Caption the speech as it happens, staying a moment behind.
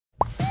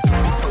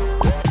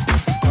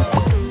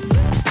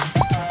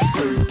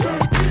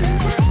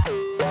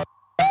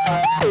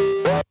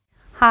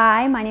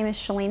Hi, my name is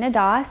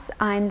Shalena.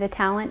 I'm the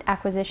Talent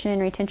Acquisition and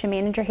Retention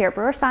Manager here at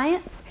Brewer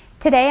Science.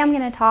 Today I'm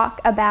going to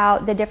talk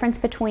about the difference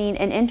between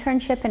an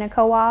internship and a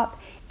co-op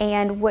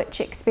and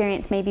which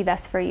experience may be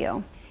best for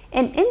you.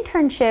 An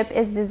internship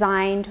is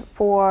designed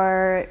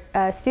for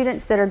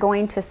students that are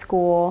going to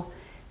school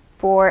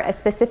for a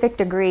specific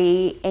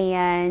degree,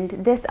 and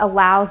this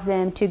allows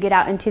them to get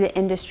out into the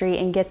industry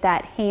and get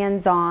that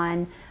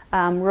hands-on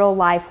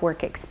real-life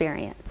work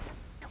experience.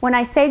 When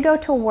I say go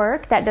to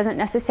work, that doesn't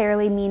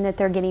necessarily mean that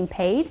they're getting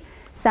paid.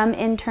 Some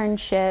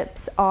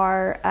internships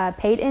are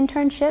paid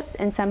internships,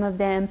 and some of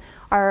them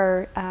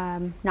are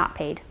not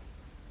paid.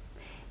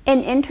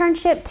 An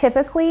internship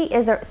typically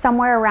is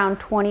somewhere around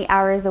 20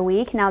 hours a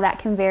week. Now that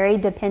can vary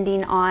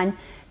depending on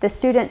the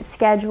student's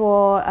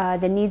schedule,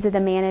 the needs of the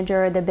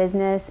manager, the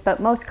business,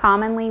 but most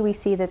commonly we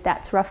see that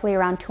that's roughly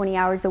around 20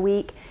 hours a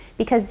week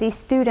because these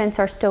students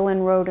are still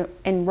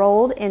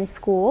enrolled in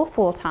school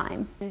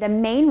full-time. The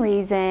main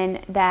reason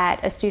that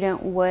a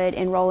student would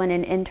enroll in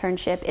an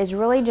internship is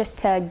really just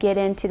to get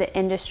into the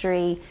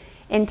industry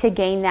and to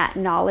gain that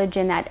knowledge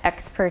and that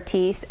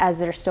expertise as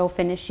they're still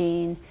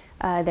finishing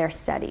their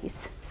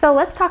studies. So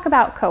let's talk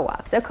about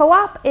co-ops. A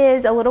co-op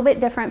is a little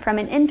bit different from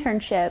an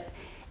internship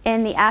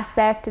in the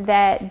aspect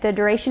that the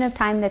duration of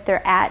time that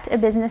they're at a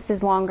business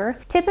is longer.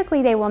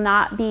 Typically they will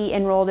not be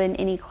enrolled in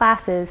any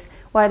classes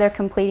while they're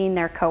completing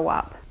their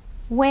co-op.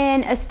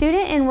 When a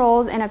student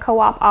enrolls in a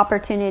co-op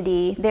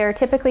opportunity, they're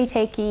typically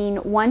taking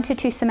 1 to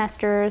 2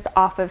 semesters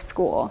off of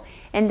school,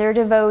 and they're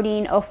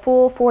devoting a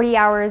full 40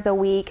 hours a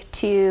week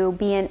to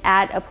being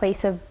at a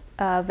place of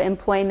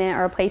employment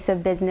or a place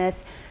of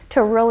business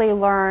to really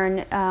learn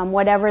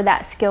whatever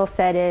that skill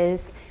set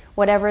is,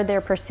 whatever they're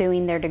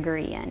pursuing their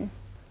degree in.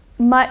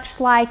 Much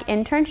like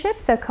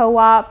internships, a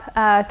co-op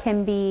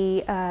can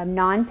be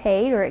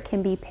non-paid or it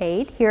can be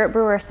paid. Here at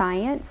Brewer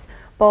Science,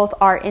 both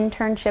our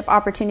internship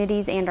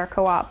opportunities and our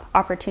co-op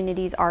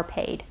opportunities are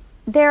paid.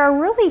 There are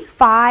really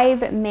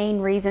 5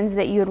 main reasons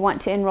that you would want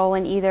to enroll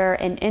in either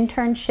an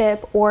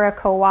internship or a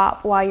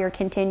co-op while you're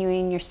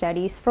continuing your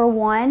studies. For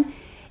one,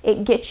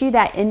 it gets you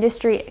that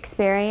industry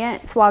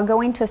experience. While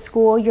going to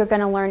school, you're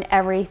going to learn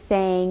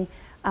everything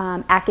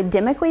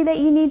academically that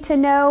you need to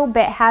know,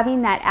 but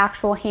having that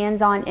actual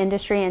hands-on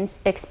industry and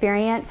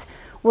experience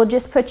will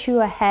just put you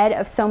ahead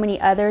of so many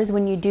others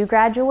when you do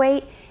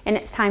graduate and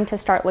it's time to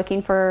start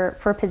looking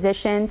for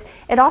positions.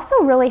 It also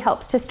really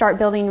helps to start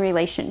building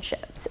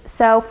relationships.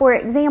 So for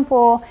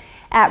example,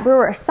 at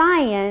Brewer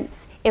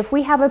Science, if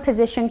we have a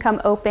position come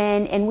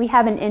open and we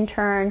have an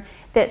intern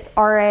that's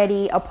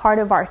already a part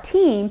of our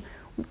team,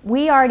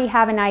 we already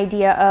have an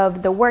idea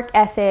of the work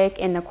ethic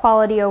and the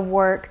quality of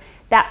work.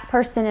 That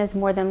person is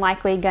more than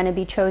likely going to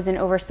be chosen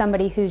over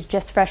somebody who's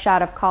just fresh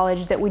out of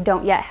college that we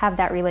don't yet have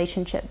that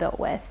relationship built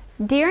with.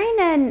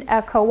 During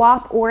a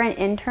co-op or an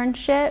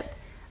internship,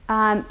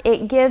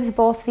 it gives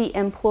both the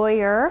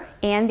employer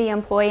and the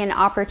employee an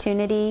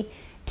opportunity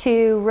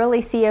to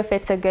really see if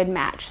it's a good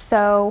match.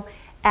 So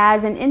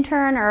as an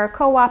intern or a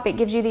co-op, it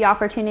gives you the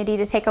opportunity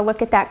to take a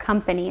look at that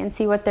company and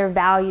see what their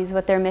values,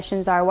 what their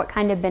missions are, what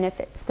kind of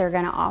benefits they're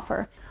going to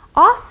offer.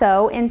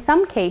 Also, in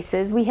some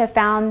cases, we have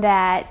found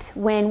that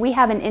when we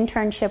have an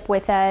internship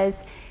with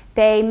us,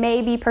 they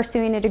may be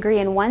pursuing a degree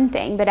in one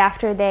thing, but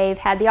after they've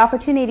had the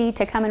opportunity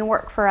to come and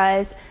work for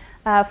us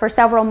for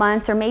several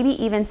months or maybe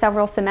even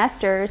several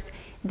semesters,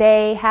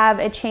 they have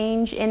a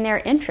change in their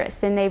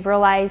interest and they've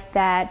realized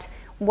that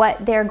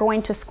what they're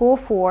going to school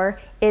for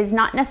is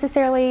not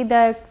necessarily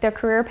the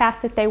career path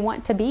that they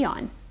want to be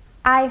on.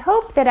 I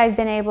hope that I've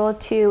been able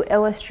to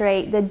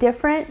illustrate the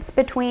difference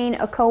between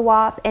a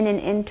co-op and an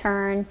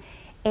intern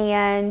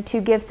and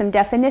to give some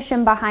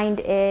definition behind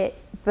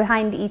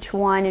each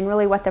one and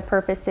really what the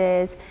purpose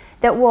is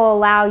that will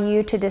allow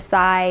you to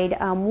decide,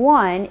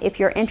 one, if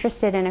you're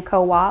interested in a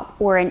co-op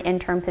or an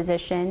intern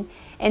position,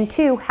 and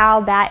two,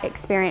 how that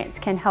experience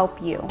can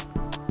help you.